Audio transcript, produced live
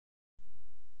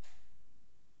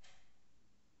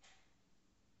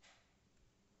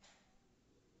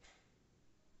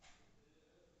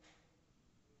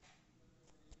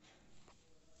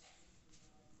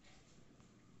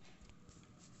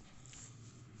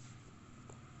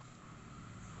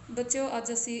ਬੱਚਿਓ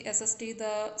ਅੱਜ ਅਸੀਂ SST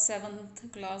ਦਾ 7th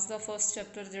ਕਲਾਸ ਦਾ ਫਸਟ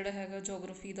ਚੈਪਟਰ ਜਿਹੜਾ ਹੈਗਾ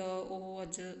ਜੋਗ੍ਰਾਫੀ ਦਾ ਉਹ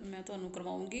ਅੱਜ ਮੈਂ ਤੁਹਾਨੂੰ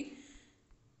ਕਰਵਾਉਂਗੀ।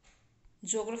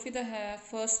 ਜੋਗ੍ਰਾਫੀ ਦਾ ਹੈ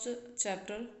ਫਸਟ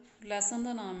ਚੈਪਟਰ। ਲੈਸਨ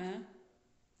ਦਾ ਨਾਮ ਹੈ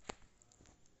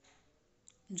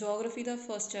ਜੋਗ੍ਰਾਫੀ ਦਾ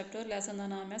ਫਸਟ ਚੈਪਟਰ। ਲੈਸਨ ਦਾ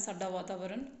ਨਾਮ ਹੈ ਸਾਡਾ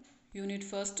ਵਾਤਾਵਰਨ। Unit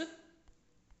first.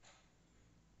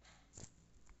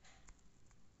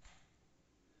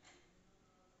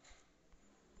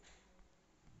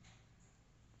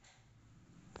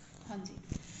 ਹਾਂਜੀ,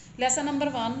 ਲੈਸਨ ਨੰਬਰ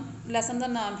 1। ਲੈਸਨ ਦਾ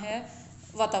ਨਾਮ ਹੈ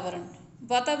ਵਾਤਾਵਰਨ।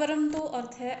 ਵਾਤਾਵਰਨ ਤੋਂ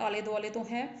ਅਰਥ ਹੈ ਆਲੇ ਦੁਆਲੇ ਤੋਂ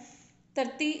ਹੈ।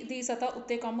 ਧਰਤੀ ਦੀ ਸਤ੍ਹਾ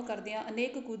ਉੱਤੇ ਕੰਮ ਕਰਦਿਆਂ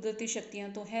ਅਨੇਕ ਕੁਦਰਤੀ ਸ਼ਕਤੀਆਂ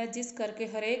ਤੋਂ ਹੈ, ਜਿਸ ਕਰਕੇ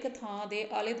ਹਰੇਕ ਥਾਂ ਦੇ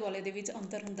ਆਲੇ ਦੁਆਲੇ ਦੇ ਵਿੱਚ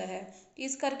ਅੰਤਰ ਹੁੰਦਾ ਹੈ।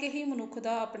 ਇਸ ਕਰਕੇ ਹੀ ਮਨੁੱਖ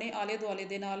ਦਾ ਆਪਣੇ ਆਲੇ ਦੁਆਲੇ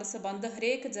ਦੇ ਨਾਲ ਸੰਬੰਧ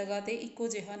ਹਰੇਕ ਜਗ੍ਹਾ 'ਤੇ ਇੱਕੋ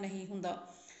ਜਿਹਾ ਨਹੀਂ ਹੁੰਦਾ।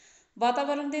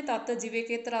 ਵਾਤਾਵਰਨ ਦੇ ਤੱਤ ਜਿਵੇਂ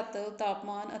ਕਿ ਧਰਤ,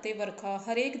 ਤਾਪਮਾਨ ਅਤੇ ਵਰਖਾ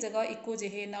ਹਰੇਕ ਜਗ੍ਹਾ ਇੱਕੋ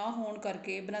ਜਿਹੇ ਨਾ ਹੋਣ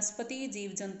ਕਰਕੇ ਬਨਸਪਤੀ,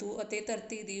 ਜੀਵ ਜੰਤੂ ਅਤੇ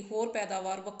ਧਰਤੀ ਦੀ ਹੋਰ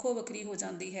ਪੈਦਾਵਾਰ ਵੱਖੋ ਵੱਖਰੀ ਹੋ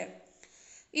ਜਾਂਦੀ ਹੈ।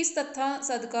 ਇਸ ਤੱਥਾਂ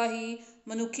ਸਦਕਾ ਹੀ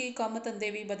ਮਨੁੱਖੀ ਕੰਮ ਧੰਦੇ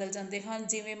ਵੀ ਬਦਲ ਜਾਂਦੇ ਹਨ।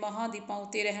 ਜਿਵੇਂ ਮਹਾਂਦੀਪਾਂ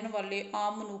ਉੱਤੇ ਰਹਿਣ ਵਾਲੇ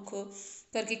ਆਮ ਮਨੁੱਖ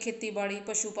ਕਰਕੇ ਖੇਤੀਬਾੜੀ,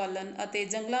 ਪਸ਼ੂ ਪਾਲਣ ਅਤੇ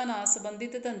ਜੰਗਲਾਂ ਨਾਲ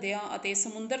ਸੰਬੰਧਿਤ ਧੰਦਿਆਂ ਅਤੇ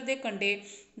ਸਮੁੰਦਰ ਦੇ ਕੰਢੇ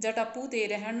ਜਾਂ ਟਾਪੂ 'ਤੇ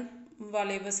ਰਹਿਣ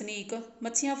ਵਾਲੇ ਵਸਨੀਕ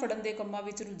ਮੱਛੀਆਂ ਫੜਨ ਦੇ ਕੰਮਾਂ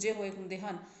ਵਿੱਚ ਰੁੱਝੇ ਹੋਏ ਹੁੰਦੇ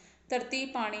ਹਨ। ਧਰਤੀ,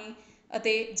 ਪਾਣੀ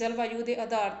ਅਤੇ ਜਲਵਾਯੂ ਦੇ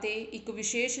ਆਧਾਰ 'ਤੇ ਇੱਕ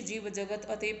ਵਿਸ਼ੇਸ਼ ਜੀਵ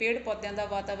ਜਗਤ ਅਤੇ ਪੇੜ ਪੌਦਿਆਂ ਦਾ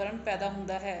ਵਾਤਾਵਰਨ ਪੈਦਾ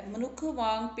ਹੁੰਦਾ ਹੈ। ਮਨੁੱਖ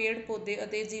ਵਾਂਗ ਪੇੜ ਪੌਦੇ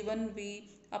ਅਤੇ ਜੀਵਨ ਵੀ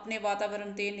ਆਪਣੇ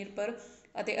ਵਾਤਾਵਰਨ 'ਤੇ ਨਿਰਭਰ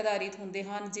ਅਤੇ ਆਧਾਰਿਤ ਹੁੰਦੇ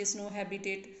ਹਨ, ਜਿਸ ਨੂੰ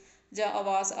ਹੈਬੀਟੇਟ ਜਾਂ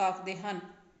ਆਵਾਸ ਆਖਦੇ ਹਨ।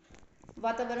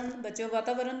 ਵਾਤਾਵਰਨ ਬੱਚਿਓ,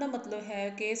 ਵਾਤਾਵਰਨ ਦਾ ਮਤਲਬ ਹੈ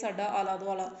ਕਿ ਸਾਡਾ ਆਲਾ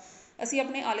ਦੁਆਲਾ। ਅਸੀਂ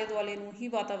ਆਪਣੇ ਆਲੇ ਦੁਆਲੇ ਨੂੰ ਹੀ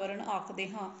ਵਾਤਾਵਰਨ ਆਖਦੇ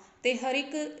ਹਾਂ। ਅਤੇ ਹਰ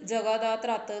ਇੱਕ ਜਗ੍ਹਾ ਦਾ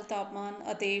ਧਰਤ,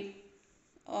 ਤਾਪਮਾਨ ਅਤੇ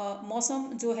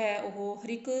ਮੌਸਮ ਜੋ ਹੈ ਉਹ ਹਰ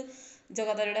ਇੱਕ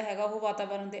ਜਗ੍ਹਾ ਦਾ ਜਿਹੜਾ ਹੈਗਾ ਉਹ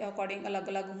ਵਾਤਾਵਰਨ ਦੇ ਅਕੋਰਡਿੰਗ ਅਲੱਗ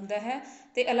ਅਲੱਗ ਹੁੰਦਾ ਹੈ।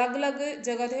 ਅਤੇ ਅਲੱਗ ਅਲੱਗ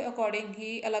ਜਗ੍ਹਾ ਦੇ ਅਕੋਰਡਿੰਗ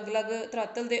ਹੀ, ਅਲੱਗ ਅਲੱਗ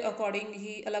ਧਰਾਤਲ ਦੇ ਅਕੋਰਡਿੰਗ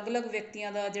ਹੀ ਅਲੱਗ ਅਲੱਗ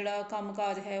ਵਿਅਕਤੀਆਂ ਦਾ ਜਿਹੜਾ ਕੰਮ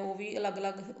ਕਾਜ ਹੈ ਉਹ ਵੀ ਅਲੱਗ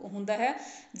ਅਲੱਗ ਹੁੰਦਾ ਹੈ।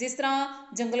 ਜਿਸ ਤਰ੍ਹਾਂ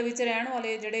ਜੰਗਲ ਵਿੱਚ ਰਹਿਣ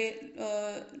ਵਾਲੇ ਜਿਹੜੇ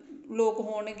ਲੋਕ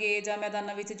ਹੋਣਗੇ ਜਾਂ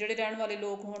ਮੈਦਾਨਾਂ ਵਿੱਚ ਜਿਹੜੇ ਰਹਿਣ ਵਾਲੇ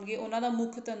ਲੋਕ ਹੋਣਗੇ, ਉਹਨਾਂ ਦਾ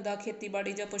ਮੁੱਖ ਧੰਦਾ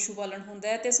ਖੇਤੀਬਾੜੀ ਜਾਂ ਪਸ਼ੂ ਪਾਲਣ ਹੁੰਦਾ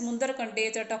ਹੈ। ਅਤੇ ਸਮੁੰਦਰ ਕੰਢੇ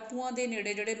ਜਾਂ ਟਾਪੂਆਂ ਦੇ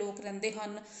ਨੇੜੇ ਜਿਹੜੇ ਲੋਕ ਰਹਿੰਦੇ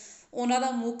ਹਨ, ਉਹਨਾਂ ਦਾ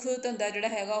ਮੁੱਖ ਧੰਦਾ ਜਿਹੜਾ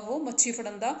ਹੈਗਾ ਉਹ ਮੱਛੀ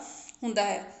ਫੜਨ ਦਾ ਹੁੰਦਾ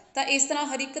ਹੈ। ਤਾਂ ਇਸ ਤਰ੍ਹਾਂ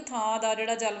ਹਰ ਇੱਕ ਥਾਂ ਦਾ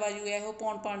ਜਿਹੜਾ ਜਲਵਾਯੂ ਹੈ, ਉਹ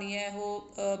ਪੌਣ ਪਾਣੀ ਹੈ,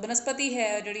 ਉਹ ਬਨਸਪਤੀ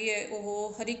ਹੈ ਜਿਹੜੀ ਹੈ,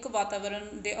 ਉਹ ਹਰ ਇੱਕ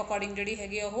ਵਾਤਾਵਰਨ ਦੇ ਅਕੋਰਡਿੰਗ ਜਿਹੜੀ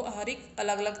ਹੈਗੀ ਆ ਉਹ ਹਰ ਇੱਕ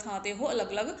ਅਲੱਗ ਅਲੱਗ ਥਾਂ 'ਤੇ ਉਹ ਅਲੱਗ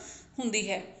ਅਲੱਗ ਹੁੰਦੀ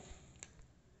ਹੈ।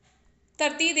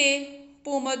 ਧਰਤੀ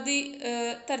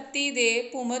ਦੇ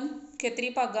ਭੂਮਧ ਖੇਤਰੀ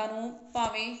ਭਾਗਾਂ ਨੂੰ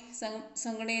ਭਾਵੇਂ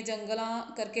ਸੰਘਣੇ ਜੰਗਲਾਂ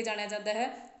ਕਰਕੇ ਜਾਣਿਆ ਜਾਂਦਾ ਹੈ,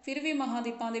 ਫਿਰ ਵੀ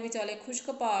ਮਹਾਂਦੀਪਾਂ ਦੇ ਵਿਚਾਲੇ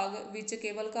ਖੁਸ਼ਕ ਭਾਗ ਵਿੱਚ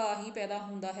ਕੇਵਲ ਘਾਹ ਹੀ ਪੈਦਾ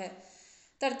ਹੁੰਦਾ ਹੈ।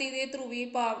 ਧਰਤੀ ਦੇ ਧਰੁਵੀ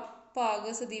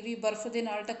ਭਾਗ ਸਦੀਵੀ ਬਰਫ਼ ਦੇ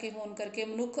ਨਾਲ ਢਕੇ ਹੋਣ ਕਰਕੇ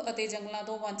ਮਨੁੱਖ ਅਤੇ ਜੰਗਲਾਂ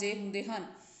ਤੋਂ ਵਾਂਝੇ ਹੁੰਦੇ ਹਨ।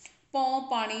 ਭੌਂ,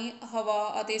 ਪਾਣੀ,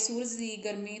 ਹਵਾ ਅਤੇ ਸੂਰਜ ਦੀ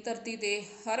ਗਰਮੀ ਧਰਤੀ ਦੇ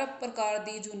ਹਰ ਪ੍ਰਕਾਰ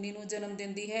ਦੀ ਜੂਨੀ ਨੂੰ ਜਨਮ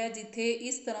ਦਿੰਦੀ ਹੈ। ਜਿੱਥੇ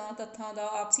ਇਸ ਤਰ੍ਹਾਂ ਤੱਥਾਂ ਦਾ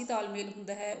ਆਪਸੀ ਤਾਲਮੇਲ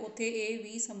ਹੁੰਦਾ ਹੈ, ਉੱਥੇ ਇਹ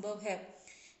ਵੀ ਸੰਭਵ ਹੈ।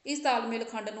 ਇਸ ਤਾਲਮੇਲ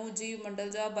ਖੰਡ ਨੂੰ ਜੀਵ ਮੰਡਲ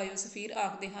ਜਾਂ ਬਾਇਓਸਫੀਅਰ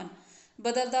ਆਖਦੇ ਹਨ।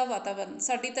 ਬਦਲਦਾ ਵਾਤਾਵਰਨ।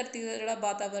 ਸਾਡੀ ਧਰਤੀ ਦਾ ਜਿਹੜਾ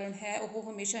ਵਾਤਾਵਰਨ ਹੈ ਉਹ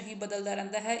ਹਮੇਸ਼ਾ ਹੀ ਬਦਲਦਾ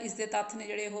ਰਹਿੰਦਾ ਹੈ। ਇਸ ਦੇ ਤੱਥ ਨੇ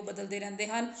ਜਿਹੜੇ ਉਹ ਬਦਲਦੇ ਰਹਿੰਦੇ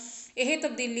ਹਨ। ਇਹ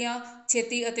ਤਬਦੀਲੀਆਂ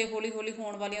ਛੇਤੀ ਅਤੇ ਹੌਲੀ ਹੌਲੀ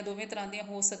ਹੋਣ ਵਾਲੀਆਂ ਦੋਵੇਂ ਤਰ੍ਹਾਂ ਦੀਆਂ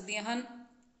ਹੋ ਸਕਦੀਆਂ ਹਨ।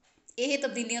 ਇਹ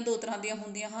ਤਬਦੀਲੀਆਂ ਦੋ ਤਰ੍ਹਾਂ ਦੀਆਂ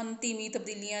ਹੁੰਦੀਆਂ ਹਨ: ਧੀਮੀ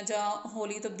ਤਬਦੀਲੀਆਂ ਜਾਂ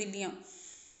ਹੌਲੀ ਤਬਦੀਲੀਆਂ।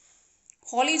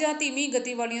 ਹੌਲੀ ਜਾਂ ਧੀਮੀ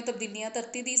ਗਤੀ ਵਾਲੀਆਂ ਤਬਦੀਲੀਆਂ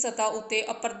ਧਰਤੀ ਦੀ ਸਤ੍ਹਾ ਉੱਤੇ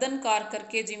ਅਪਰਦਨ ਕਾਰ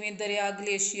ਕਰਕੇ, ਜਿਵੇਂ ਦਰਿਆ,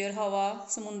 ਗਲੇਸ਼ੀਅਰ, ਹਵਾ,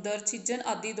 ਸਮੁੰਦਰ ਛਿਜਣ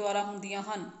ਆਦਿ ਦੁਆਰਾ ਹੁੰਦੀਆਂ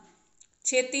ਹਨ।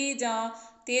 ਛੇਤੀ ਜਾਂ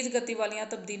ਤੇਜ਼ ਗਤੀ ਵਾਲੀਆਂ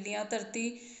ਤਬਦੀਲੀਆਂ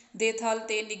ਧਰਤੀ ਦੇ ਥਲ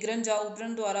 'ਤੇ ਨਿਗਰਨ ਜਾਂ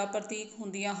ਉਭਰਨ ਦੁਆਰਾ ਪ੍ਰਤੀਕ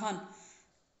ਹੁੰਦੀਆਂ ਹਨ।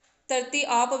 ਧਰਤੀ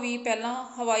ਆਪ ਵੀ ਪਹਿਲਾਂ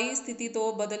ਹਵਾਈ ਸਥਿਤੀ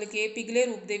ਤੋਂ ਬਦਲ ਕੇ ਪਿਘਲੇ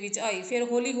ਰੂਪ ਦੇ ਵਿੱਚ ਆਈ, ਫਿਰ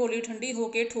ਹੌਲੀ ਹੌਲੀ ਠੰਡੀ ਹੋ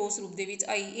ਕੇ ਠੋਸ ਰੂਪ ਦੇ ਵਿੱਚ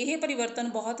ਆਈ। ਇਹ ਪਰਿਵਰਤਨ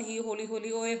ਬਹੁਤ ਹੀ ਹੌਲੀ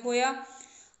ਹੌਲੀ ਹੋਇਆ।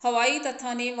 ਹਵਾਈ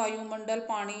ਤੱਥਾਂ ਨੇ ਵਾਯੂਮੰਡਲ,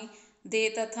 ਪਾਣੀ ਦੇ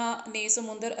ਤੱਥਾਂ ਨੇ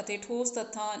ਸਮੁੰਦਰ ਅਤੇ ਠੋਸ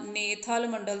ਤੱਥਾਂ ਨੇ ਥਲ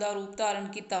ਮੰਡਲ ਦਾ ਰੂਪ ਧਾਰਨ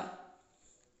ਕੀਤਾ।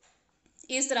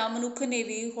 ਇਸ ਤਰ੍ਹਾਂ ਮਨੁੱਖ ਨੇ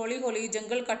ਵੀ ਹੌਲੀ ਹੌਲੀ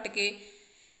ਜੰਗਲ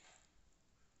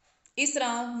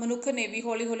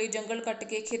ਕੱਟ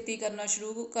ਕੇ ਖੇਤੀ ਕਰਨਾ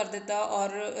ਸ਼ੁਰੂ ਕਰ ਦਿੱਤਾ ਔਰ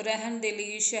ਰਹਿਣ ਦੇ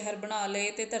ਲਈ ਸ਼ਹਿਰ ਬਣਾ ਲਏ,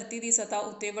 ਅਤੇ ਧਰਤੀ ਦੀ ਸਤ੍ਹਾ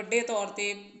ਉੱਤੇ ਵੱਡੇ ਤੌਰ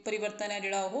 'ਤੇ ਪਰਿਵਰਤਨ ਹੈ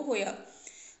ਜਿਹੜਾ ਉਹ ਹੋਇਆ।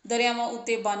 ਦਰਿਆਵਾਂ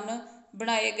ਉੱਤੇ ਬੰਨ੍ਹ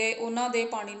ਬਣਾਏ ਗਏ। ਉਹਨਾਂ ਦੇ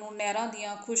ਪਾਣੀ ਨੂੰ ਨਹਿਰਾਂ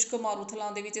ਦੀਆਂ ਖੁਸ਼ਕ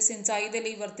ਮਾਰੂਥਲਾਂ ਦੇ ਵਿੱਚ ਸਿੰਚਾਈ ਦੇ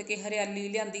ਲਈ ਵਰਤ ਕੇ ਹਰਿਆਲੀ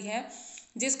ਲਿਆਂਦੀ ਹੈ,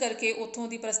 ਜਿਸ ਕਰਕੇ ਉੱਥੋਂ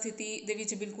ਦੀ ਪਰਿਸਥਿਤੀ ਦੇ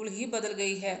ਵਿੱਚ ਬਿਲਕੁਲ ਹੀ ਬਦਲ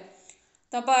ਗਈ ਹੈ।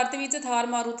 ਤਾਂ ਭਾਰਤ ਵਿੱਚ ਥਾਰ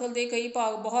ਮਾਰੂਥਲ ਦੇ ਕਈ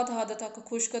ਭਾਗ ਬਹੁਤ ਹੱਦ ਤੱਕ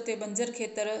ਖੁਸ਼ਕ ਅਤੇ ਬੰਜਰ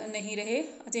ਖੇਤਰ ਨਹੀਂ ਰਹੇ।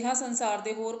 ਅਜਿਹਾ ਸੰਸਾਰ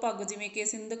ਦੇ ਹੋਰ ਭਾਗ ਜਿਵੇਂ ਕਿ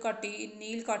ਸਿੰਧ ਘਾਟੀ,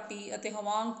 ਨੀਲ ਘਾਟੀ ਅਤੇ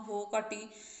ਹਵਾਂਗ ਹੋ ਘਾਟੀ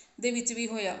ਦੇ ਵਿੱਚ ਵੀ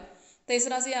ਹੋਇਆ। ਤਾਂ ਇਸ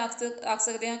ਤਰ੍ਹਾਂ ਅਸੀਂ ਆਖ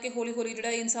ਸਕਦੇ ਹਾਂ ਕਿ ਹੌਲੀ ਹੌਲੀ ਜਿਹੜਾ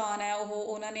ਇਨਸਾਨ ਹੈ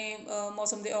ਉਹਨਾਂ ਨੇ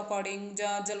ਮੌਸਮ ਦੇ ਅਕੋਰਡਿੰਗ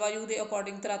ਜਾਂ ਜਲਵਾਯੂ ਦੇ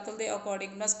ਅਕੋਰਡਿੰਗ, ਧਰਾਤਲ ਦੇ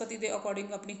ਅਕੋਰਡਿੰਗ, ਬਨਸਪਤੀ ਦੇ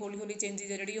ਅਕੋਰਡਿੰਗ ਆਪਣੀ ਹੌਲੀ ਹੌਲੀ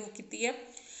ਚੇਂਜਿਸ ਹੈ ਜਿਹੜੀ ਉਹ ਕੀਤੀ ਹੈ।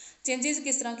 ਚੇਂਜਿਸ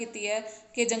ਕਿਸ ਤਰ੍ਹਾਂ ਕੀਤੀ ਹੈ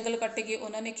ਕਿ ਜੰਗਲ ਕੱਟ ਕੇ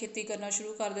ਉਹਨਾਂ ਨੇ ਖੇਤੀ ਕਰਨਾ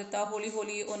ਸ਼ੁਰੂ ਕਰ ਦਿੱਤਾ। ਹੌਲੀ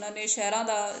ਹੌਲੀ ਉਹਨਾਂ ਨੇ ਸ਼ਹਿਰਾਂ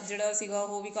ਦਾ ਜਿਹੜਾ ਸੀਗਾ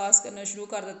ਉਹ ਵਿਕਾਸ ਕਰਨਾ ਸ਼ੁਰੂ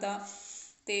ਕਰ ਦਿੱਤਾ।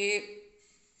 ਅਤੇ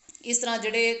ਇਸ ਤਰ੍ਹਾਂ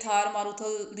ਜਿਹੜੇ ਥਾਰ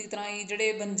ਮਾਰੂਥਲ ਦੀ ਤਰ੍ਹਾਂ ਹੀ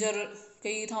ਜਿਹੜੇ ਬੰਜਰ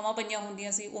ਕਈ ਥਾਵਾਂ ਪਈਆਂ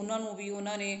ਹੁੰਦੀਆਂ ਸੀ, ਉਹਨਾਂ ਨੂੰ ਵੀ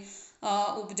ਉਹਨਾਂ ਨੇ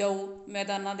ਉਪਜਾਊ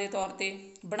ਮੈਦਾਨਾਂ ਦੇ ਤੌਰ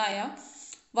 'ਤੇ ਬਣਾਇਆ।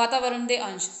 ਵਾਤਾਵਰਣ ਦੇ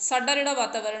ਅੰਸ਼, ਸਾਡਾ ਜਿਹੜਾ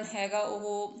ਵਾਤਾਵਰਣ ਹੈਗਾ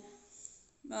ਉਹ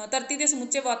ਧਰਤੀ ਦੇ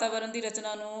ਸਮੁੱਚੇ ਵਾਤਾਵਰਣ ਦੀ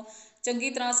ਰਚਨਾ ਨੂੰ ਚੰਗੀ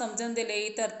ਤਰ੍ਹਾਂ ਸਮਝਣ ਦੇ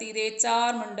ਲਈ ਧਰਤੀ ਦੇ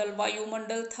 4 ਮੰਡਲ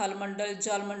ਵਾਯੂਮੰਡਲ, ਥਲ ਮੰਡਲ,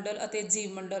 ਜਲ ਮੰਡਲ ਅਤੇ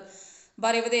ਜੀਵ ਮੰਡਲ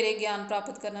ਬਾਰੇ ਵਧੇਰੇ ਗਿਆਨ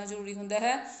ਪ੍ਰਾਪਤ ਕਰਨਾ ਜ਼ਰੂਰੀ ਹੁੰਦਾ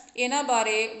ਹੈ। ਇਹਨਾਂ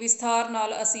ਬਾਰੇ ਵਿਸਥਾਰ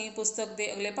ਨਾਲ ਅਸੀਂ ਪੁਸਤਕ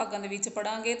ਦੇ ਅਗਲੇ ਭਾਗਾਂ ਦੇ ਵਿੱਚ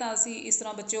ਪੜ੍ਹਾਂਗੇ। ਤਾਂ ਅਸੀਂ ਇਸ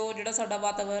ਤਰ੍ਹਾਂ ਬੱਚਿਓ ਜਿਹੜਾ ਸਾਡਾ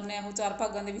ਵਾਤਾਵਰਨ ਹੈ ਉਹ 4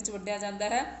 ਭਾਗਾਂ ਦੇ ਵਿੱਚ ਵੰਡਿਆ ਜਾਂਦਾ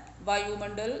ਹੈ,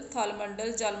 ਵਾਯੂਮੰਡਲ, ਥਲ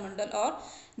ਮੰਡਲ, ਜਲ ਮੰਡਲ ਔਰ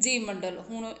ਜੀਵ ਮੰਡਲ।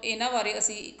 ਹੁਣ ਇਹਨਾਂ ਬਾਰੇ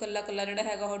ਅਸੀਂ ਇਕੱਲਾ ਜਿਹੜਾ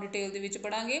ਹੈਗਾ ਉਹ ਡਿਟੇਲ ਦੇ ਵਿੱਚ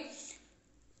ਪੜ੍ਹਾਂਗੇ।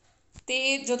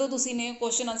 ਅਤੇ ਜਦੋਂ ਤੁਸੀਂ ਨੇ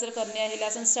ਕੁਐਸਚਨ ਆਨਸਰ ਕਰਨੇ ਆ, ਇਹ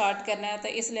ਲੈਸਨ ਸਟਾਰਟ ਕਰਨਾ ਹੈ,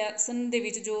 ਤਾਂ ਇਸ ਲੈਸਨ ਦੇ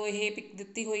ਵਿੱਚ ਜੋ ਇਹ ਪਿਕ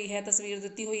ਦਿੱਤੀ ਹੋਈ ਹੈ, ਤਸਵੀਰ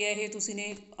ਦਿੱਤੀ ਹੋਈ ਹੈ, ਇਹ ਤੁਸੀਂ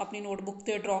ਨੇ ਆਪਣੀ ਨੋਟਬੁੱਕ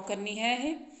 'ਤੇ ਡਰॉ ਕਰਨੀ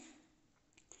ਹੈ।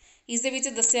 ਇਸ ਦੇ ਵਿੱਚ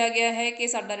ਦੱਸਿਆ ਗਿਆ ਹੈ ਕਿ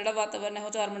ਸਾਡਾ ਜਿਹੜਾ ਵਾਤਾਵਰਨ ਹੈ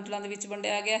ਉਹ 4 ਮੰਡਲਾਂ ਦੇ ਵਿੱਚ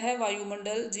ਵੰਡਿਆ ਗਿਆ ਹੈ,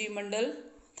 ਵਾਯੂਮੰਡਲ, ਜੀਵ ਮੰਡਲ,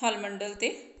 ਥਲ ਮੰਡਲ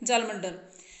ਅਤੇ ਜਲ ਮੰਡਲ।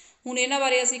 ਹੁਣ ਇਹਨਾਂ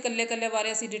ਬਾਰੇ ਅਸੀਂ ਇਕੱਲੇ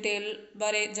ਬਾਰੇ ਅਸੀਂ ਡਿਟੇਲ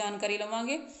ਬਾਰੇ ਜਾਣਕਾਰੀ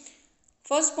ਲਵਾਂਗੇ।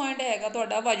 ਫਸਟ ਪੁਆਇੰਟ ਹੈਗਾ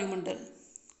ਤੁਹਾਡਾ ਵਾਯੂਮੰਡਲ।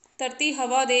 ਧਰਤੀ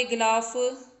ਹਵਾ ਦੇ ਗਿਲਾਫ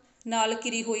ਨਾਲ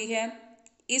ਘਿਰੀ ਹੋਈ ਹੈ।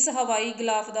 ਇਸ ਹਵਾਈ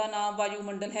ਗਿਲਾਫ ਦਾ ਨਾਮ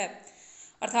ਵਾਯੂਮੰਡਲ ਹੈ,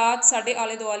 ਅਰਥਾਤ ਸਾਡੇ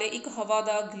ਆਲੇ ਦੁਆਲੇ ਇੱਕ ਹਵਾ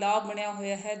ਦਾ ਗਿਲਾਫ ਬਣਿਆ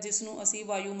ਹੋਇਆ ਹੈ ਜਿਸ ਨੂੰ ਅਸੀਂ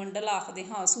ਵਾਯੂਮੰਡਲ ਆਖਦੇ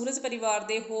ਹਾਂ। ਸੂਰਜ ਪਰਿਵਾਰ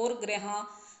ਦੇ ਹੋਰ ਗ੍ਰਹਿਆਂ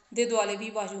ਦੇ ਦੁਆਲੇ ਵੀ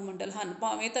ਵਾਯੂਮੰਡਲ ਹਨ।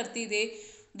 ਭਾਵੇਂ ਧਰਤੀ ਦੇ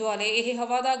ਦੁਆਲੇ ਇਹ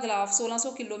ਹਵਾ ਦਾ ਗਿਲਾਫ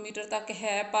 1600 ਕਿਲੋਮੀਟਰ ਤੱਕ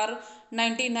ਹੈ, ਪਰ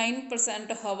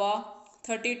 99% ਹਵਾ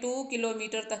 32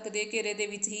 ਕਿਲੋਮੀਟਰ ਤੱਕ ਦੇ ਘੇਰੇ ਦੇ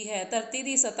ਵਿੱਚ ਹੀ ਹੈ। ਧਰਤੀ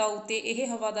ਦੀ ਸਤ੍ਹਾ ਉੱਤੇ ਇਹ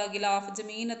ਹਵਾ ਦਾ ਗਿਲਾਫ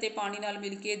ਜ਼ਮੀਨ ਅਤੇ ਪਾਣੀ ਨਾਲ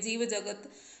ਮਿਲ ਕੇ ਜੀਵ ਜਗਤ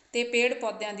ਤੇ ਪੇੜ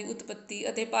ਪੌਦਿਆਂ ਦੀ ਉਤਪੱਤੀ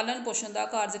ਅਤੇ ਪਾਲਣ ਪੋਸ਼ਣ ਦਾ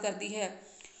ਕਾਰਜ ਕਰਦੀ ਹੈ।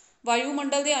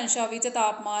 ਵਾਯੂਮੰਡਲ ਦੇ ਅੰਸ਼ਾਂ ਵਿੱਚ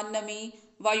ਤਾਪਮਾਨ, ਨਮੀ,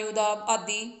 ਵਾਯੂ ਦਾਬ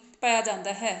ਆਦਿ ਪਾਇਆ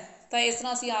ਜਾਂਦਾ ਹੈ। ਤਾਂ ਇਸ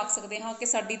ਤਰ੍ਹਾਂ ਅਸੀਂ ਆਖ ਸਕਦੇ ਹਾਂ ਕਿ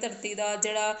ਸਾਡੀ ਧਰਤੀ ਦਾ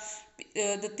ਜਿਹੜਾ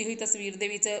ਦਿੱਤੀ ਹੋਈ ਤਸਵੀਰ ਦੇ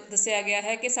ਵਿੱਚ ਦੱਸਿਆ ਗਿਆ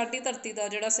ਹੈ ਕਿ ਸਾਡੀ ਧਰਤੀ ਦਾ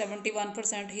ਜਿਹੜਾ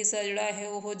 71% ਹਿੱਸਾ ਜਿਹੜਾ ਹੈ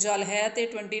ਉਹ ਜਲ ਹੈ ਅਤੇ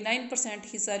 29%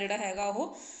 ਹਿੱਸਾ ਜਿਹੜਾ ਹੈਗਾ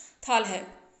ਉਹ ਥਲ ਹੈ।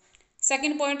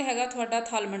 ਸੈਕਿੰਡ ਪੁਆਇੰਟ ਹੈਗਾ ਤੁਹਾਡਾ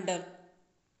ਥਲ ਮੰਡਲ।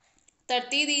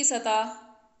 ਧਰਤੀ ਦੀ ਸਤ੍ਹਾ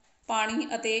ਪਾਣੀ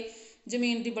ਅਤੇ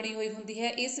ਜ਼ਮੀਨ ਦੀ ਬਣੀ ਹੋਈ ਹੁੰਦੀ ਹੈ।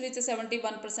 ਇਸ ਵਿੱਚ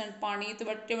 71% ਪਾਣੀ ਅਤੇ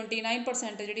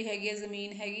 29% ਜਿਹੜੀ ਹੈਗੀ ਹੈ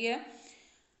ਜ਼ਮੀਨ ਹੈਗੀ ਹੈ।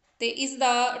 ਅਤੇ ਇਸ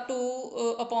ਦਾ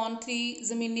 2/3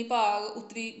 ਜ਼ਮੀਨੀ ਭਾਗ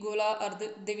ਉੱਤਰੀ ਗੋਲਾ ਅਰਧ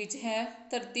ਦੇ ਵਿੱਚ ਹੈ।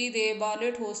 ਧਰਤੀ ਦੇ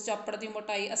ਬਾਹਰਲੇ ਠੋਸ ਚਾਪੜ ਦੀ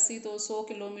ਮੋਟਾਈ 80 ਤੋਂ 100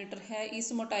 ਕਿਲੋਮੀਟਰ ਹੈ।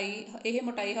 ਇਹ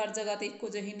ਮੋਟਾਈ ਹਰ ਜਗ੍ਹਾ 'ਤੇ ਇੱਕੋ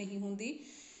ਜਿਹੀ ਨਹੀਂ ਹੁੰਦੀ।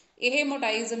 ਇਹ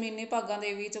ਮੋਟਾਈ ਜ਼ਮੀਨੀ ਭਾਗਾਂ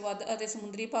ਦੇ ਵਿੱਚ ਵੱਧ ਅਤੇ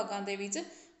ਸਮੁੰਦਰੀ ਭਾਗਾਂ ਦੇ ਵਿੱਚ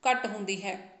ਘੱਟ ਹੁੰਦੀ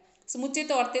ਹੈ। ਸਮੁੱਚੇ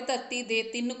ਤੌਰ 'ਤੇ ਧਰਤੀ ਦੇ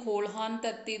 3 ਖੋਲ ਹਨ: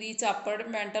 ਧਰਤੀ ਦੀ ਚਾਪੜ,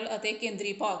 ਮੈਂਟਲ ਅਤੇ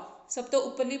ਕੇਂਦਰੀ ਭਾਗ। ਸਭ ਤੋਂ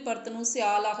ਉੱਪਰਲੀ ਪਰਤ ਨੂੰ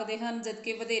ਸਿਆਲ ਆਖਦੇ ਹਨ,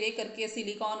 ਜਦਕਿ ਵਧੇਰੇ ਕਰਕੇ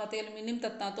ਸਿਲੀਕਾਨ ਅਤੇ ਐਲੂਮੀਨੀਅਮ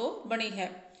ਤੱਤਾਂ ਤੋਂ ਬਣੀ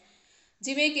ਹੈ।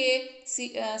 ਜਿਵੇਂ ਕਿ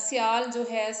ਸਿਆਲ ਜੋ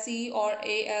ਹੈ C ਔਰ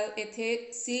Al,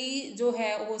 ਇੱਥੇ C ਜੋ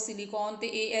ਹੈ ਉਹ ਸਿਲੀਕਾਨ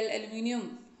ਅਤੇ Al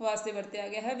ਐਲੂਮੀਨੀਅਮ ਵਾਸਤੇ ਵਰਤਿਆ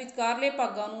ਗਿਆ ਹੈ। ਵਿਚਕਾਰਲੇ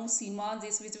ਭਾਗਾਂ ਨੂੰ ਸੀਮਾ,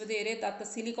 ਜਿਸ ਵਿੱਚ ਵਧੇਰੇ ਤੱਤ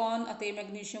ਸਿਲੀਕਾਨ ਅਤੇ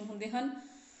ਮੈਗਨੀਸ਼ੀਅਮ ਹੁੰਦੇ ਹਨ,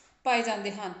 ਪਾਏ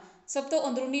ਜਾਂਦੇ ਹਨ। ਸਭ ਤੋਂ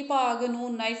ਅੰਦਰੂਨੀ ਭਾਗ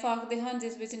ਨੂੰ ਨਾਈਫ ਆਖਦੇ ਹਨ,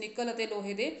 ਜਿਸ ਵਿੱਚ ਨਿਕਲ ਅਤੇ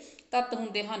ਲੋਹੇ ਦੇ ਤੱਤ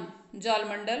ਹੁੰਦੇ ਹਨ। ਜਲ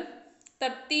ਮੰਡਲ,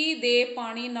 ਧਰਤੀ ਦੇ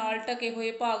ਪਾਣੀ ਨਾਲ ਢਕੇ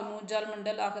ਹੋਏ ਭਾਗ ਨੂੰ ਜਲ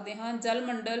ਮੰਡਲ ਆਖਦੇ ਹਨ। ਜਲ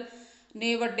ਮੰਡਲ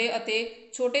ਨੇ ਵੱਡੇ ਅਤੇ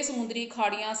ਛੋਟੇ ਸਮੁੰਦਰੀ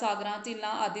ਖਾੜੀਆਂ, ਸਾਗਰਾਂ,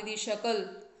 ਝੀਲਾਂ ਆਦਿ ਦੀ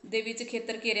ਸ਼ਕਲ ਦੇ ਵਿੱਚ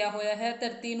ਖੇਤਰ ਘੇਰਿਆ ਹੋਇਆ ਹੈ।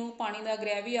 ਧਰਤੀ ਨੂੰ ਪਾਣੀ ਦਾ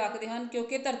ਗ੍ਰਹਿ ਵੀ ਆਖਦੇ ਹਨ,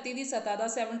 ਕਿਉਂਕਿ ਧਰਤੀ ਦੀ ਸਤ੍ਹਾ ਦਾ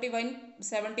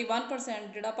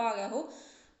 71% ਜਿਹੜਾ ਭਾਗ ਹੈ ਉਹ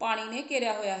ਪਾਣੀ ਨੇ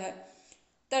ਘੇਰਿਆ ਹੋਇਆ ਹੈ।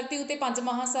 ਧਰਤੀ ਉੱਤੇ 5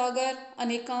 ਮਹਾਸਾਗਰ,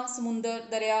 ਅਨੇਕਾਂ ਸਮੁੰਦਰ,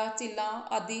 ਦਰਿਆ, ਝੀਲਾਂ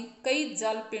ਆਦਿ ਕਈ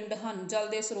ਜਲ ਪਿੰਡ ਹਨ, ਜਲ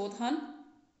ਦੇ ਸਰੋਤ ਹਨ।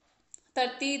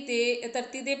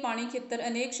 ਧਰਤੀ ਦੇ ਪਾਣੀ ਖੇਤਰ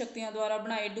ਅਨੇਕ ਸ਼ਕਤੀਆਂ ਦੁਆਰਾ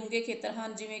ਬਣਾਏ ਡੂੰਘੇ ਖੇਤਰ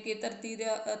ਹਨ, ਜਿਵੇਂ ਕਿ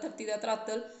ਧਰਤੀ ਦਾ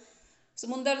ਧਰਾਤਲ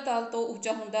ਸਮੁੰਦਰ ਤਲ ਤੋਂ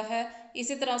ਉੱਚਾ ਹੁੰਦਾ ਹੈ।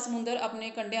 ਇਸੇ ਤਰ੍ਹਾਂ ਸਮੁੰਦਰ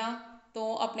ਆਪਣੇ ਕੰਢਿਆਂ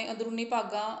ਤੋਂ ਆਪਣੇ ਅੰਦਰੂਨੀ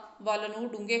ਭਾਗਾਂ ਵੱਲ ਨੂੰ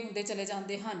ਡੂੰਘੇ ਹੁੰਦੇ ਚਲੇ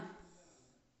ਜਾਂਦੇ ਹਨ।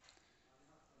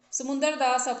 ਸਮੁੰਦਰ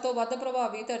ਦਾ ਸਭ ਤੋਂ ਵੱਧ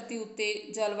ਪ੍ਰਭਾਵੀ ਧਰਤੀ ਉੱਤੇ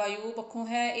ਜਲਵਾਯੂ ਪੱਖੋਂ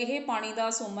ਹੈ। ਇਹ ਪਾਣੀ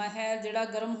ਦਾ ਸੋਮਾ ਹੈ ਜਿਹੜਾ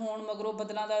ਗਰਮ ਹੋਣ ਮਗਰੋਂ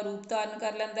ਬੱਦਲਾਂ ਦਾ ਰੂਪ ਧਾਰਨ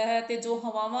ਕਰ ਲੈਂਦਾ ਹੈ ਅਤੇ ਜੋ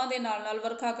ਹਵਾਵਾਂ ਦੇ ਨਾਲ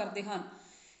ਵਰਖਾ ਕਰਦੇ ਹਨ।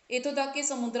 ਇੱਥੋਂ ਤੱਕ ਕਿ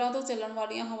ਸਮੁੰਦਰਾਂ ਤੋਂ ਚੱਲਣ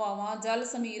ਵਾਲੀਆਂ ਹਵਾਵਾਂ ਜਲ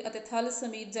ਸਮੀਰ ਅਤੇ ਥਲ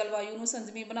ਸਮੀਰ ਜਲਵਾਯੂ ਨੂੰ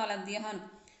ਸੰਜਮੀ ਬਣਾ ਲੈਂਦੀਆਂ ਹਨ।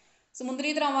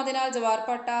 ਸਮੁੰਦਰੀ ਦਰਿਆਵਾਂ ਦੇ ਨਾਲ ਜਵਾਰ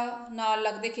ਭਾਟਾ ਨਾਲ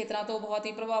ਲੱਗਦੇ ਖੇਤਰਾਂ ਤੋਂ ਬਹੁਤ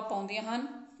ਹੀ ਪ੍ਰਭਾਵ ਪਾਉਂਦੀਆਂ ਹਨ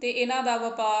ਅਤੇ ਇਹਨਾਂ ਦਾ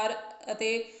ਵਪਾਰ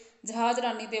ਅਤੇ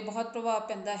ਜਹਾਜ਼ਰਾਨੀ 'ਤੇ ਬਹੁਤ ਪ੍ਰਭਾਵ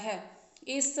ਪੈਂਦਾ ਹੈ।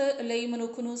 ਇਸ ਲਈ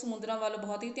ਮਨੁੱਖ ਨੂੰ ਸਮੁੰਦਰਾਂ ਵੱਲ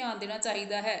ਬਹੁਤ ਹੀ ਧਿਆਨ ਦੇਣਾ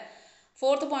ਚਾਹੀਦਾ ਹੈ।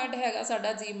 ਫੋਰਥ ਪੁਆਇੰਟ ਹੈਗਾ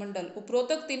ਸਾਡਾ ਜੀਵ ਮੰਡਲ।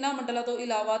 ਉਪਰੋਕਤ ਤਿੰਨਾਂ ਮੰਡਲਾਂ ਤੋਂ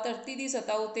ਇਲਾਵਾ ਧਰਤੀ ਦੀ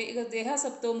ਸਤ੍ਹਾ ਉੱਤੇ ਇੱਕ ਅਜਿਹਾ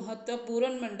ਸਭ ਤੋਂ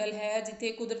ਮਹੱਤਵਪੂਰਨ ਮੰਡਲ ਹੈ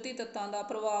ਜਿੱਥੇ ਕੁਦਰਤੀ ਤੱਤਾਂ ਦਾ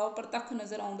ਪ੍ਰਭਾਵ ਪ੍ਰਤੱਖ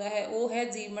ਨਜ਼ਰ ਆਉਂਦਾ ਹੈ, ਉਹ ਹੈ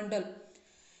ਜੀਵ ਮੰਡਲ।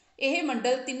 ਇਹ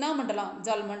ਮੰਡਲ ਤਿੰਨਾਂ ਮੰਡਲਾਂ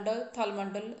ਜਲ ਮੰਡਲ, ਥਲ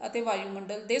ਮੰਡਲ ਅਤੇ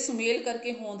ਵਾਯੂਮੰਡਲ ਦੇ ਸੁਮੇਲ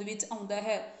ਕਰਕੇ ਹੋਂਦ ਵਿੱਚ ਆਉਂਦਾ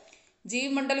ਹੈ।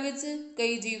 ਜੀਵ ਮੰਡਲ ਵਿੱਚ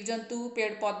ਕਈ ਜੀਵ ਜੰਤੂ,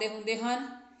 ਪੇੜ ਪੌਦੇ ਹੁੰਦੇ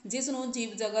ਹਨ, ਜਿਸ ਨੂੰ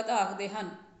ਜੀਵ ਜਗਤ ਆਖਦੇ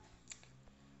ਹਨ।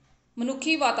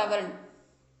 ਮਨੁੱਖੀ ਵਾਤਾਵਰਣ।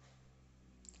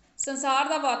 ਸੰਸਾਰ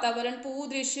ਦਾ ਵਾਤਾਵਰਣ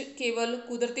ਭੂ-ਦ੍ਰਿਸ਼ ਕੇਵਲ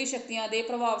ਕੁਦਰਤੀ ਸ਼ਕਤੀਆਂ ਦੇ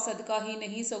ਪ੍ਰਭਾਵ ਸਦਕਾ ਹੀ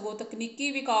ਨਹੀਂ, ਸਗੋਂ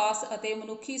ਤਕਨੀਕੀ ਵਿਕਾਸ ਅਤੇ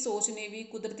ਮਨੁੱਖੀ ਸੋਚ ਨੇ ਵੀ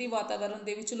ਕੁਦਰਤੀ ਵਾਤਾਵਰਣ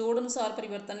ਦੇ ਵਿੱਚ ਲੋੜ ਅਨੁਸਾਰ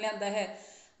ਪਰਿਵਰਤਨ ਲਿਆਂਦਾ ਹੈ।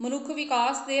 ਮਨੁੱਖ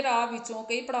ਵਿਕਾਸ ਦੇ ਰਾਹ ਵਿੱਚੋਂ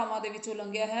ਕਈ ਪੜਾਵਾਂ ਦੇ ਵਿੱਚੋਂ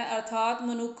ਲੰਘਿਆ ਹੈ, ਅਰਥਾਤ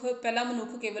ਪਹਿਲਾਂ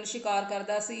ਮਨੁੱਖ ਕੇਵਲ ਸ਼ਿਕਾਰ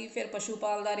ਕਰਦਾ ਸੀ, ਫਿਰ ਪਸ਼ੂ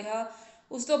ਪਾਲਦਾ ਰਿਹਾ,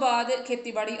 ਉਸ ਤੋਂ ਬਾਅਦ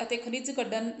ਖੇਤੀਬਾੜੀ ਅਤੇ ਖਣਿਜ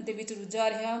ਕੱਢਣ ਦੇ ਵਿੱਚ ਰੁੱਝਾ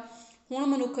ਰਿਹਾ, ਹੁਣ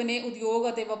ਮਨੁੱਖ ਨੇ ਉਦਯੋਗ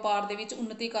ਅਤੇ ਵਪਾਰ ਦੇ ਵਿੱਚ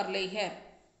ਉੱਨਤੀ ਕਰ ਲਈ ਹੈ।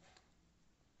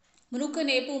 ਮਨੁੱਖ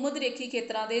ਨੇ ਭੂਮੱਧ ਰੇਖੀ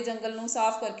ਖੇਤਰਾਂ ਦੇ ਜੰਗਲ ਨੂੰ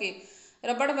ਸਾਫ਼ ਕਰਕੇ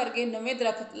ਰਬੜ ਵਰਗੇ ਨਵੇਂ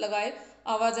ਦਰਖਤ ਲਗਾਏ।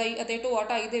 ਆਵਾਜਾਈ ਅਤੇ ਢੋਆ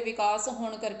ਢਾਈ ਦੇ ਵਿਕਾਸ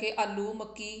ਹੋਣ ਕਰਕੇ ਆਲੂ,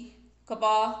 ਮੱਕੀ,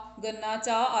 ਕਪਾਹ, ਗੰਨਾ,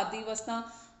 ਚਾਹ ਆਦਿ ਵਸਤਾਂ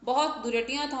ਬਹੁਤ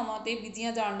ਦੁਰੇਟੀਆਂ ਥਾਵਾਂ 'ਤੇ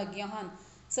ਬੀਜੀਆਂ ਜਾਣ ਲੱਗੀਆਂ ਹਨ।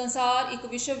 ਸੰਸਾਰ ਇੱਕ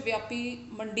ਵਿਸ਼ਵ ਵਿਆਪੀ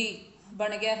ਮੰਡੀ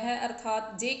ਬਣ ਗਿਆ ਹੈ,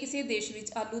 ਅਰਥਾਤ ਜੇ ਕਿਸੇ ਦੇਸ਼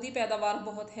ਵਿੱਚ ਆਲੂ ਦੀ ਪੈਦਾਵਾਰ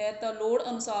ਬਹੁਤ ਹੈ ਤਾਂ ਲੋੜ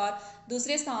ਅਨੁਸਾਰ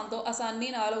ਦੂਸਰੇ ਸਥਾਨ ਤੋਂ ਆਸਾਨੀ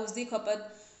ਨਾਲ ਉਸ ਦੀ ਖਪਤ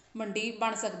ਮੰਡੀ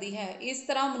ਬਣ ਸਕਦੀ ਹੈ। ਇਸ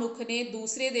ਤਰ੍ਹਾਂ ਮਨੁੱਖ ਨੇ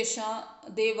ਦੂਸਰੇ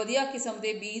ਦੇਸ਼ਾਂ ਦੇ ਵਧੀਆ ਕਿਸਮ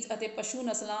ਦੇ ਬੀਜ ਅਤੇ ਪਸ਼ੂ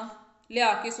ਨਸਲਾਂ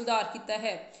ਲਿਆ ਕੇ ਸੁਧਾਰ ਕੀਤਾ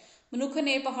ਹੈ। ਮਨੁੱਖ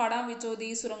ਨੇ ਪਹਾੜਾਂ ਵਿੱਚੋਂ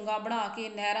ਦੀ ਸੁਰੰਗਾਂ ਬਣਾ ਕੇ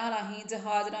ਨਹਿਰਾਂ ਰਾਹੀਂ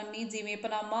ਜਹਾਜ਼ਰਾਨੀ ਜਿਵੇਂ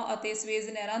ਪਨਾਮਾ ਅਤੇ ਸਵੇਜ਼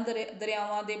ਨਹਿਰਾਂ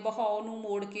ਦਰਿਆਵਾਂ ਦੇ ਬਹਾਓ ਨੂੰ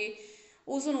ਮੋੜ ਕੇ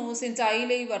ਉਸ ਨੂੰ ਸਿੰਚਾਈ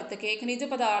ਲਈ ਵਰਤ ਕੇ ਖਣਿਜ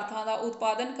ਪਦਾਰਥਾਂ ਦਾ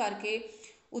ਉਤਪਾਦਨ ਕਰਕੇ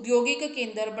ਉਦਯੋਗਿਕ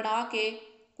ਕੇਂਦਰ ਬਣਾ ਕੇ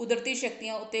ਕੁਦਰਤੀ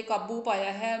ਸ਼ਕਤੀਆਂ ਉੱਤੇ ਕਾਬੂ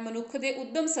ਪਾਇਆ ਹੈ। ਮਨੁੱਖ ਦੇ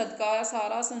ਉੱਦਮ ਸਦਕਾ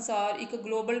ਸਾਰਾ ਸੰਸਾਰ ਇੱਕ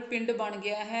ਗਲੋਬਲ ਪਿੰਡ ਬਣ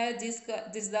ਗਿਆ ਹੈ,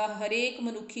 ਜਿਸ ਦਾ ਹਰੇਕ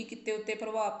ਮਨੁੱਖੀ ਕਿੱਤੇ ਉੱਤੇ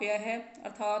ਪ੍ਰਭਾਵ ਪਿਆ ਹੈ,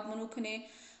 ਅਰਥਾਤ ਮਨੁੱਖ ਨੇ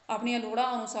ਆਪਣੀਆਂ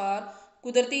ਲੋੜਾਂ ਅਨੁਸਾਰ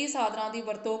ਕੁਦਰਤੀ ਸਾਧਨਾਂ ਦੀ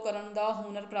ਵਰਤੋਂ ਕਰਨ ਦਾ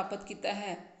ਹੁਨਰ ਪ੍ਰਾਪਤ ਕੀਤਾ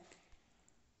ਹੈ।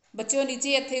 ਬੱਚਿਓ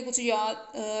ਨੀਚੇ ਇੱਥੇ ਕੁਝ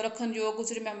ਯਾਦ ਰੱਖਣ ਯੋਗ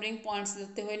ਕੁਝ ਰਿਮੈਂਬਰਿੰਗ ਪੁਆਇੰਟਸ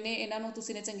ਦਿੱਤੇ ਹੋਏ ਨੇ, ਇਹਨਾਂ ਨੂੰ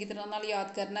ਤੁਸੀਂ ਨੇ ਚੰਗੀ ਤਰ੍ਹਾਂ ਨਾਲ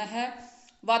ਯਾਦ ਕਰਨਾ ਹੈ।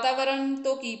 ਵਾਤਾਵਰਣ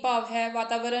ਤੋਂ ਕੀ ਭਾਵ ਹੈ?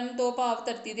 ਵਾਤਾਵਰਣ ਤੋਂ ਭਾਵ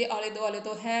ਧਰਤੀ ਦੇ ਆਲੇ ਦੁਆਲੇ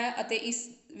ਤੋਂ ਹੈ ਅਤੇ ਇਸ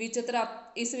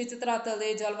ਵਿੱਚ ਧਰਾਤਲ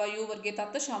ਦੇ ਜਲਵਾਯੂ ਵਰਗੇ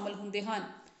ਤੱਤ ਸ਼ਾਮਲ ਹੁੰਦੇ ਹਨ।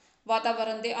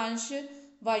 ਵਾਤਾਵਰਣ ਦੇ ਅੰਸ਼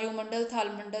ਵਾਯੂਮੰਡਲ, ਥਲ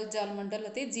ਮੰਡਲ, ਜਲ ਮੰਡਲ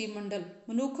ਅਤੇ ਜੀਵ ਮੰਡਲ।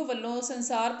 ਮਨੁੱਖ ਵੱਲੋਂ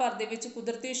ਸੰਸਾਰ ਭਰ ਦੇ ਵਿੱਚ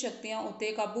ਕੁਦਰਤੀ ਸ਼ਕਤੀਆਂ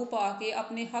ਉੱਤੇ ਕਾਬੂ ਪਾ ਕੇ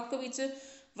ਆਪਣੇ ਹੱਕ ਵਿੱਚ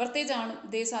ਵਰਤੇ ਜਾਣ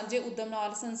ਦੇ ਸਾਂਝੇ ਉੱਦਮ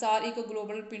ਨਾਲ ਸੰਸਾਰ ਇੱਕ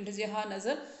ਗਲੋਬਲ ਪਿੰਡ ਜਿਹਾ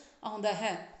ਨਜ਼ਰ ਆਉਂਦਾ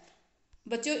ਹੈ।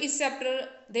 ਬੱਚਿਓ ਇਸ ਚੈਪਟਰ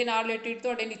ਦੇ ਨਾਲ ਰਿਲੇਟਿਡ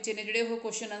ਤੁਹਾਡੇ ਨੀਚੇ ਨੇ ਜਿਹੜੇ ਉਹ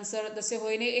ਕੁਐਸਚਨ ਆਨਸਰ ਦੱਸੇ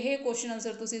ਹੋਏ ਨੇ। ਇਹ ਕੁਐਸਚਨ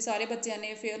ਆਨਸਰ ਤੁਸੀਂ ਸਾਰੇ ਬੱਚਿਆਂ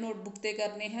ਨੇ ਫੇਅਰ ਨੋਟਬੁੱਕ 'ਤੇ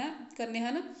ਕਰਨੇ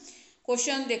ਹਨ।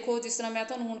 ਕੁਐਸਚਨ ਦੇਖੋ, ਜਿਸ ਤਰ੍ਹਾਂ ਮੈਂ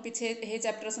ਤੁਹਾਨੂੰ ਹੁਣ ਪਿੱਛੇ ਇਹ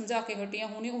ਚੈਪਟਰ ਸਮਝਾ ਕੇ ਹਟੀ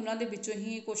ਹੁਣੀ, ਉਹਨਾਂ ਦੇ ਵਿੱਚੋਂ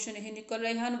ਹੀ ਕੁਐਸਚਨ ਇਹ ਨਿਕਲ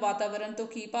ਰਹੇ ਹਨ। ਵਾਤਾਵਰਣ ਤੋਂ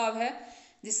ਕੀ ਭਾਵ ਹੈ?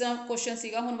 ਜਿਸ ਤਰ੍ਹਾਂ ਕੁਐਸਚਨ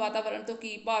ਸੀਗਾ ਹੁਣ ਵਾਤਾਵਰਣ ਤੋਂ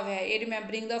ਕੀ ਭਾਵ ਹੈ, ਇਹ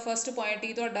ਰਿਮੈਂਬਰਿੰਗ ਦਾ ਫਸਟ ਪੁਆਇੰਟ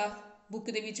ਹੀ ਤੁਹਾਡਾ ਬੁੱਕ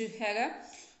ਦੇ ਵਿੱਚ ਹੈਗਾ।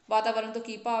 ਵਾਤਾਵਰਣ ਤੋਂ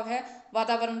ਕੀ ਭਾਵ ਹੈ?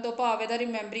 ਵਾਤਾਵਰਣ ਤੋਂ ਭਾਵ ਇਹਦਾ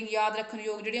ਰਿਮੈਂਬਰਿੰਗ ਯਾਦ ਰੱਖਣ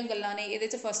ਯੋਗ ਜਿਹੜੀਆਂ ਗੱਲਾਂ ਨੇ, ਇਹਦੇ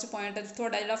 'ਚ ਫਸਟ ਪੁਆਇੰਟ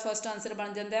ਤੁਹਾਡਾ ਜਿਹੜਾ ਫਸਟ ਆਨਸਰ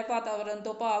ਬਣ ਜਾਂਦਾ ਹੈ। ਵਾਤਾਵਰਣ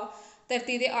ਤੋਂ ਭਾਵ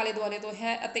ਧਰਤੀ ਦੇ ਆਲੇ ਦੁਆਲੇ ਤੋਂ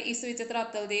ਹੈ ਅਤੇ ਇਸ ਵਿੱਚ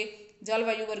ਧਰਾਤਲ ਦੇ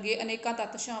ਜਲਵਾਯੂ ਵਰਗੇ ਅਨੇਕਾਂ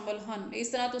ਤੱਤ ਸ਼ਾਮਲ ਹਨ। ਇਸ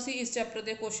ਤਰ੍ਹਾਂ ਤੁਸੀਂ ਇਸ ਚੈਪਟਰ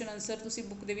ਦੇ ਕੁਐਸਚਨ ਆਨਸਰ ਤੁਸੀਂ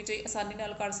ਬੁੱਕ ਦੇ ਵਿੱਚ ਆਸਾਨੀ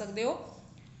ਨਾਲ ਕਰ ਸਕਦੇ ਹੋ।